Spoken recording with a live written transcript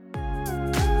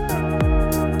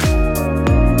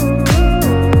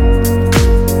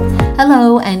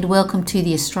Hello and welcome to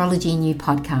the Astrology in You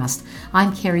podcast.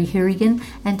 I'm Kerry Hourigan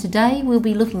and today we'll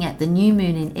be looking at the new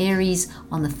moon in Aries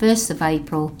on the 1st of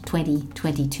April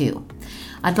 2022.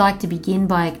 I'd like to begin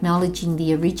by acknowledging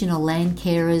the original land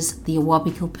carers, the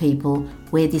Awabakal people,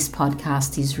 where this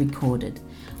podcast is recorded.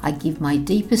 I give my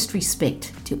deepest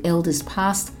respect to elders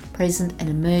past, present and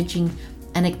emerging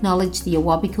and acknowledge the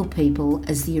Awabakal people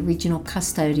as the original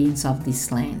custodians of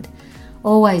this land.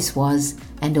 Always was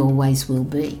and always will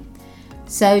be.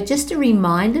 So just a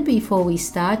reminder before we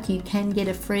start, you can get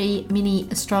a free mini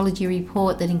astrology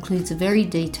report that includes a very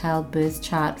detailed birth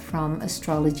chart from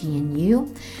Astrology in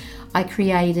You. I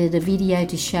created a video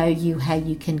to show you how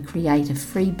you can create a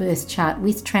free birth chart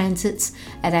with transits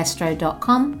at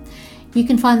astro.com. You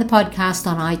can find the podcast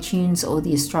on iTunes or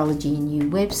the Astrology in You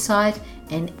website,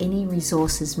 and any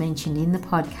resources mentioned in the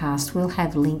podcast will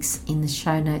have links in the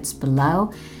show notes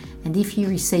below. And if you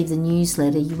receive the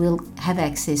newsletter, you will have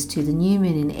access to the new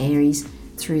moon in Aries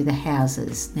through the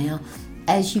houses. Now,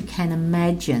 as you can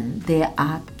imagine, there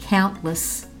are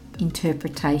countless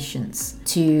interpretations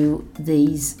to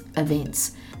these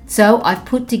events. So I've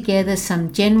put together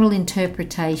some general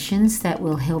interpretations that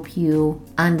will help you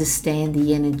understand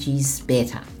the energies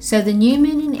better. So the new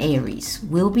moon in Aries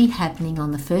will be happening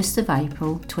on the 1st of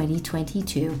April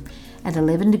 2022 at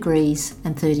 11 degrees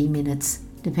and 30 minutes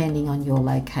depending on your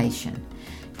location.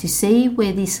 To see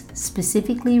where this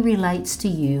specifically relates to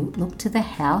you, look to the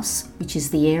house, which is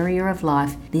the area of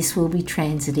life this will be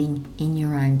transiting in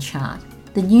your own chart.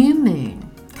 The new moon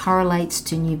correlates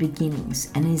to new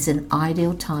beginnings and is an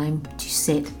ideal time to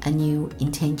set a new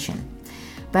intention.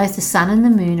 Both the sun and the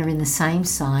moon are in the same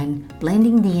sign,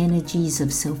 blending the energies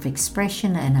of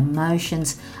self-expression and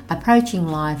emotions, approaching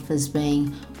life as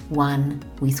being one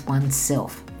with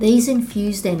oneself. These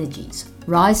infused energies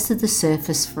rise to the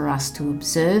surface for us to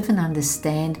observe and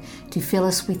understand, to fill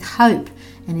us with hope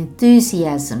and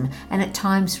enthusiasm and at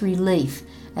times relief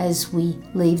as we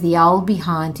leave the old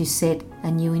behind to set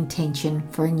a new intention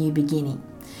for a new beginning.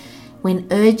 When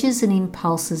urges and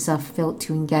impulses are felt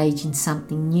to engage in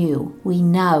something new, we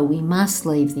know we must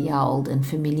leave the old and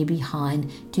familiar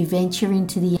behind to venture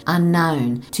into the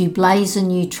unknown, to blaze a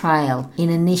new trail in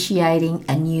initiating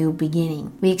a new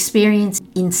beginning. We experience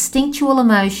instinctual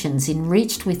emotions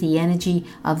enriched with the energy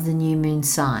of the new moon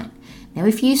sign. Now,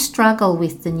 if you struggle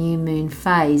with the new moon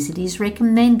phase, it is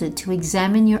recommended to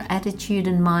examine your attitude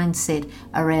and mindset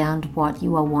around what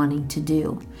you are wanting to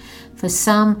do. For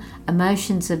some,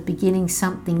 emotions of beginning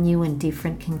something new and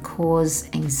different can cause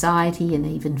anxiety and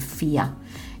even fear.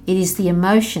 It is the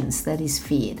emotions that is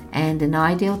feared, and an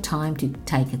ideal time to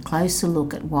take a closer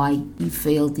look at why you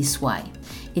feel this way.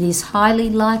 It is highly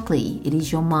likely it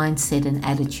is your mindset and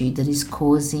attitude that is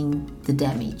causing the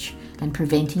damage and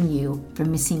preventing you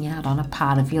from missing out on a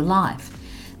part of your life.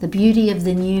 The beauty of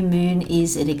the new moon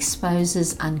is it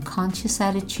exposes unconscious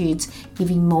attitudes,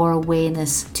 giving more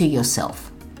awareness to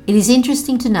yourself. It is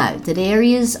interesting to note that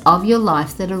areas of your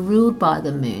life that are ruled by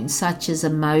the moon, such as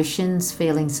emotions,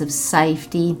 feelings of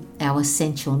safety, our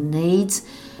essential needs,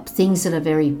 things that are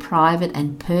very private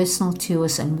and personal to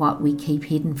us and what we keep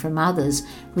hidden from others,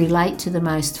 relate to the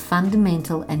most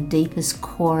fundamental and deepest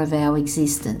core of our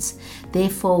existence.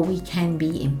 Therefore, we can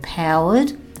be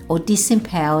empowered or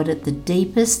disempowered at the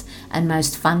deepest and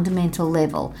most fundamental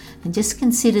level. And just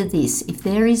consider this, if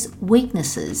there is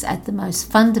weaknesses at the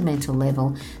most fundamental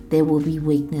level, there will be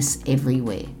weakness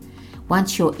everywhere.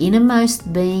 Once your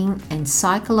innermost being and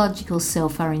psychological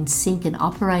self are in sync and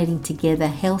operating together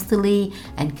healthily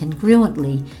and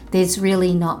congruently, there's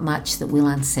really not much that will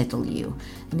unsettle you.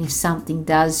 And if something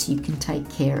does, you can take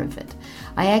care of it.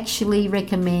 I actually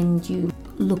recommend you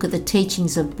look at the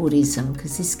teachings of Buddhism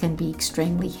because this can be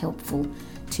extremely helpful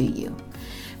to you.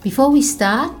 Before we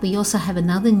start, we also have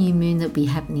another new moon that will be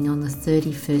happening on the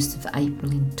 31st of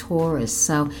April in Taurus.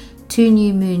 So 2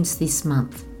 new moons this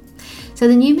month. So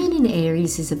the new moon in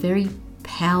Aries is a very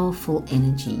powerful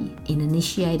energy in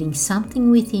initiating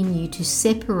something within you to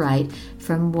separate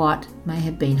from what may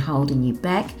have been holding you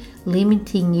back,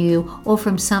 limiting you, or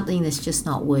from something that's just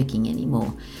not working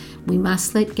anymore. We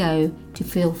must let go to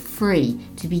feel free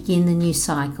to begin the new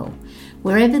cycle.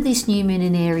 Wherever this new moon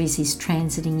in Aries is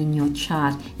transiting in your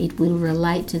chart, it will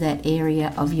relate to that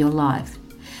area of your life.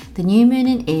 The new moon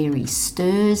in Aries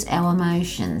stirs our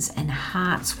emotions and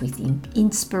hearts with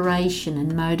inspiration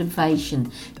and motivation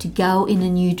to go in a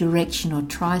new direction or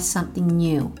try something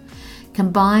new,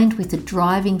 combined with the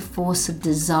driving force of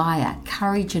desire,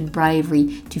 courage and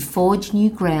bravery to forge new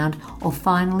ground or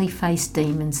finally face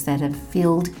demons that have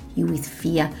filled you with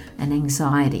fear and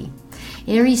anxiety.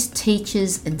 Aries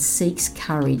teaches and seeks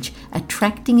courage,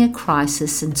 attracting a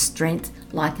crisis and strength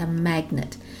like a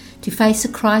magnet. To face a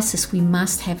crisis, we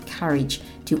must have courage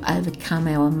to overcome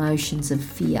our emotions of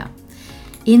fear.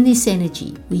 In this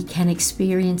energy, we can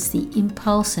experience the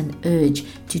impulse and urge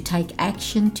to take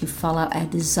action to follow our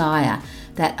desire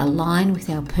that align with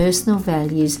our personal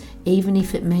values, even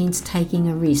if it means taking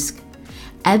a risk.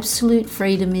 Absolute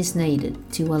freedom is needed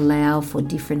to allow for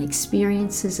different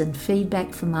experiences and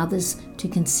feedback from others to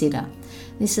consider.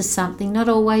 This is something not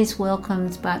always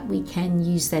welcomed, but we can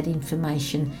use that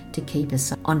information to keep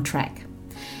us on track.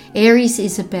 Aries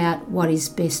is about what is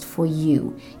best for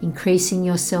you, increasing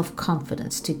your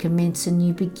self-confidence to commence a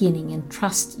new beginning and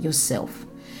trust yourself.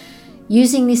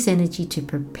 Using this energy to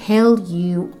propel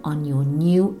you on your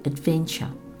new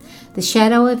adventure. The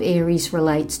shadow of Aries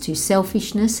relates to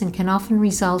selfishness and can often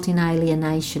result in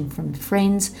alienation from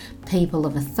friends, people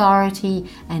of authority,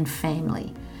 and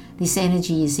family. This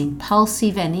energy is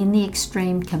impulsive and in the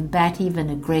extreme combative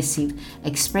and aggressive,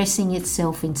 expressing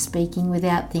itself in speaking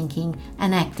without thinking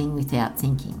and acting without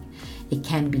thinking. It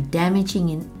can be damaging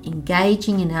and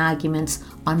engaging in arguments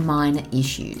on minor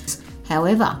issues.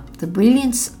 However, the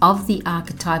brilliance of the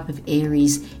archetype of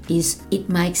Aries is it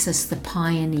makes us the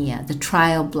pioneer, the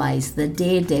trailblazer, the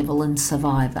daredevil and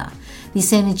survivor.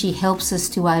 This energy helps us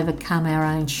to overcome our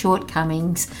own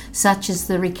shortcomings, such as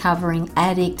the recovering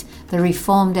addict, the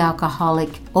reformed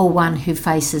alcoholic, or one who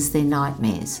faces their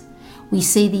nightmares. We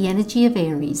see the energy of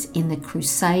Aries in the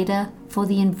crusader for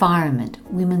the environment,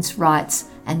 women's rights,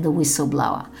 and the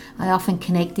whistleblower. I often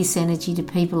connect this energy to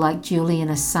people like Julian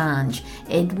Assange,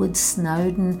 Edward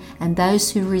Snowden, and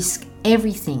those who risk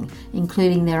everything,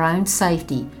 including their own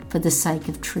safety, for the sake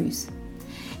of truth.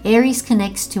 Aries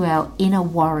connects to our inner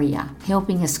warrior,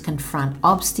 helping us confront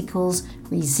obstacles,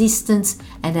 resistance,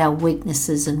 and our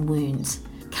weaknesses and wounds.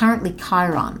 Currently,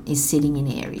 Chiron is sitting in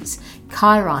Aries.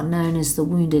 Chiron, known as the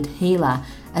wounded healer,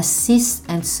 assists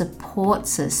and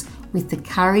supports us with the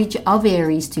courage of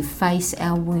Aries to face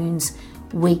our wounds,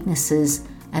 weaknesses,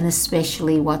 and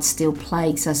especially what still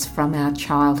plagues us from our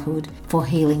childhood for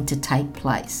healing to take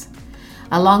place.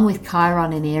 Along with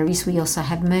Chiron and Aries, we also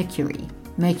have Mercury.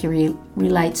 Mercury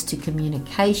relates to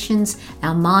communications,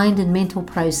 our mind and mental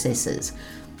processes.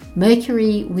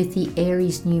 Mercury with the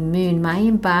Aries new moon may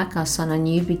embark us on a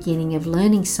new beginning of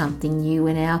learning something new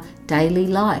in our daily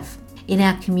life. In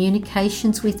our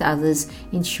communications with others,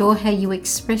 ensure how you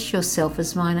express yourself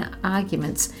as minor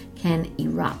arguments can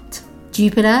erupt.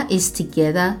 Jupiter is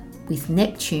together with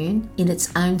Neptune in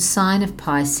its own sign of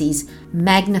Pisces,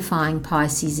 magnifying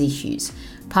Pisces issues.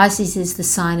 Pisces is the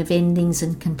sign of endings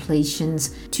and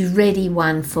completions, to ready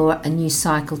one for a new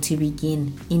cycle to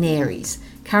begin in Aries.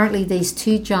 Currently, these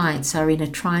two giants are in a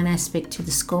trine aspect to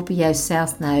the Scorpio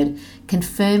South Node,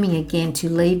 confirming again to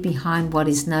leave behind what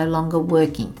is no longer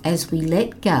working. As we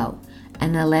let go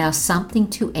and allow something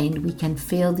to end, we can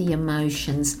feel the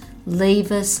emotions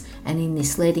leave us, and in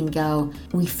this letting go,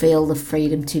 we feel the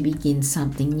freedom to begin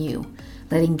something new.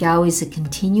 Letting go is a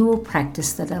continual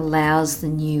practice that allows the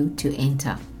new to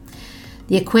enter.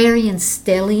 The Aquarian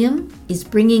stellium is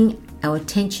bringing our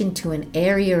attention to an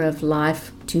area of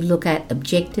life to look at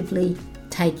objectively,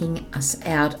 taking us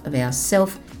out of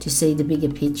ourself to see the bigger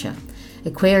picture.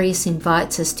 Aquarius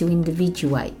invites us to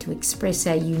individuate, to express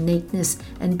our uniqueness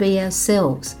and be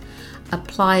ourselves.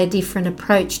 Apply a different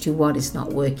approach to what is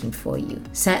not working for you.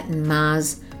 Saturn,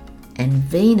 Mars, and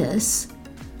Venus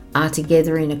are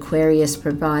together in Aquarius,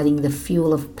 providing the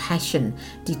fuel of passion,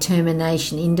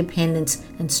 determination, independence,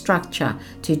 and structure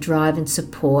to drive and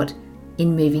support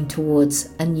in moving towards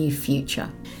a new future.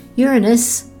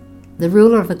 Uranus, the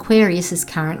ruler of Aquarius, is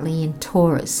currently in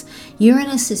Taurus.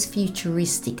 Uranus is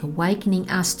futuristic, awakening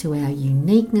us to our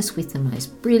uniqueness with the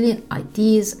most brilliant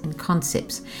ideas and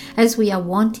concepts. As we are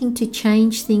wanting to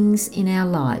change things in our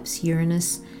lives,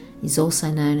 Uranus is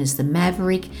also known as the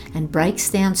maverick and breaks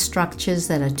down structures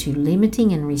that are too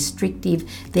limiting and restrictive.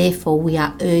 Therefore, we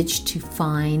are urged to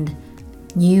find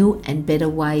new and better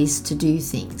ways to do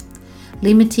things.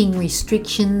 Limiting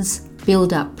restrictions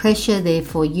build up pressure,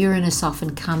 therefore Uranus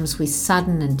often comes with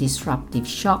sudden and disruptive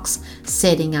shocks,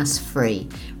 setting us free.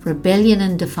 Rebellion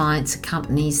and defiance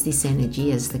accompanies this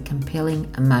energy as the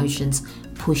compelling emotions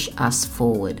push us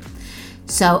forward.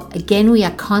 So again, we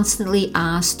are constantly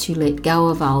asked to let go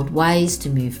of old ways to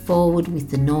move forward with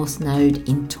the North Node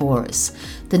in Taurus.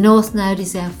 The North Node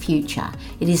is our future.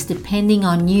 It is depending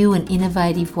on new and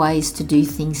innovative ways to do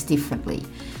things differently.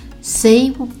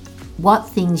 See what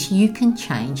things you can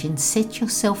change and set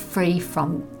yourself free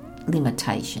from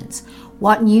limitations.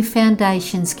 What new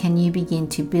foundations can you begin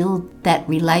to build that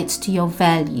relates to your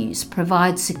values,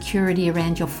 provide security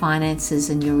around your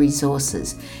finances and your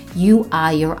resources? You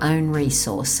are your own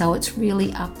resource, so it's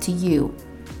really up to you.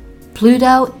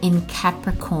 Pluto in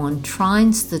Capricorn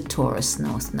trines the Taurus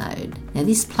North Node. Now,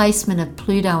 this placement of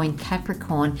Pluto in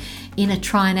Capricorn in a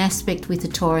trine aspect with the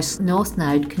Taurus North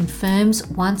Node confirms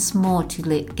once more to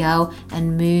let go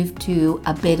and move to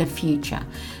a better future.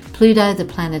 Pluto, the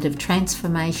planet of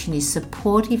transformation, is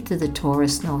supportive to the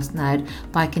Taurus North Node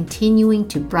by continuing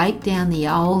to break down the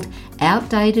old,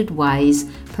 outdated ways,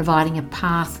 providing a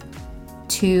path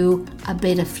to a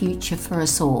better future for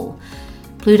us all.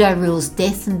 Pluto rules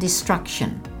death and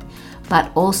destruction,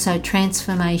 but also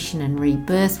transformation and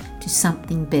rebirth to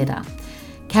something better.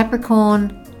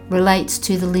 Capricorn relates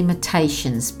to the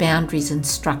limitations, boundaries and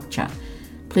structure.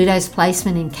 Pluto's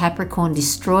placement in Capricorn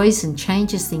destroys and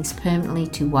changes things permanently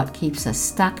to what keeps us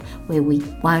stuck, where we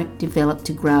won't develop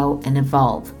to grow and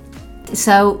evolve.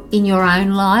 So in your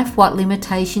own life, what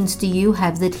limitations do you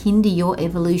have that hinder your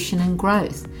evolution and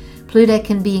growth? Pluto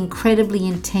can be incredibly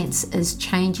intense as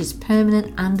change is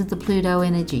permanent under the Pluto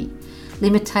energy.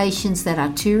 Limitations that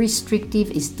are too restrictive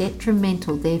is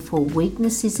detrimental, therefore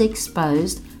weakness is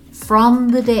exposed from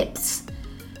the depths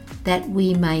that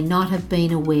we may not have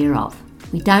been aware of.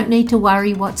 We don't need to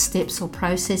worry what steps or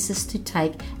processes to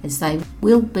take, as they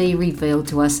will be revealed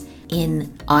to us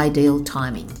in ideal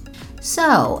timing.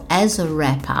 So, as a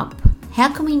wrap up,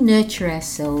 how can we nurture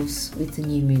ourselves with the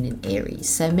new moon in Aries?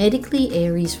 So medically,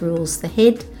 Aries rules the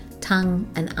head,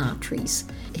 tongue and arteries.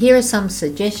 Here are some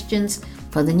suggestions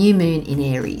for the new moon in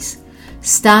Aries.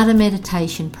 Start a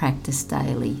meditation practice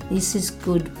daily. This is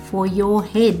good for your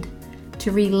head,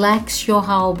 to relax your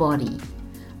whole body.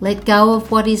 Let go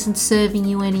of what isn't serving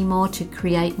you anymore to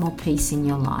create more peace in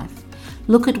your life.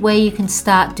 Look at where you can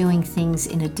start doing things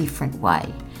in a different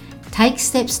way. Take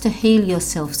steps to heal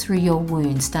yourself through your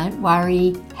wounds. Don't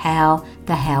worry how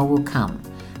the how will come.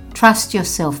 Trust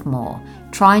yourself more.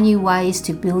 Try new ways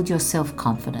to build your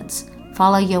self-confidence.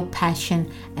 Follow your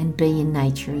passion and be in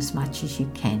nature as much as you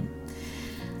can.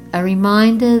 A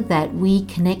reminder that we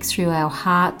connect through our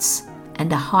hearts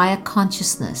and a higher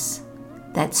consciousness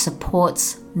that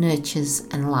supports, nurtures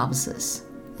and loves us.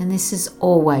 And this is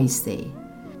always there.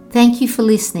 Thank you for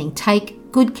listening.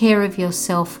 Take good care of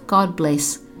yourself. God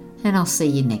bless. And I'll see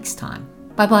you next time.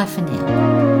 Bye-bye for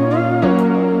now.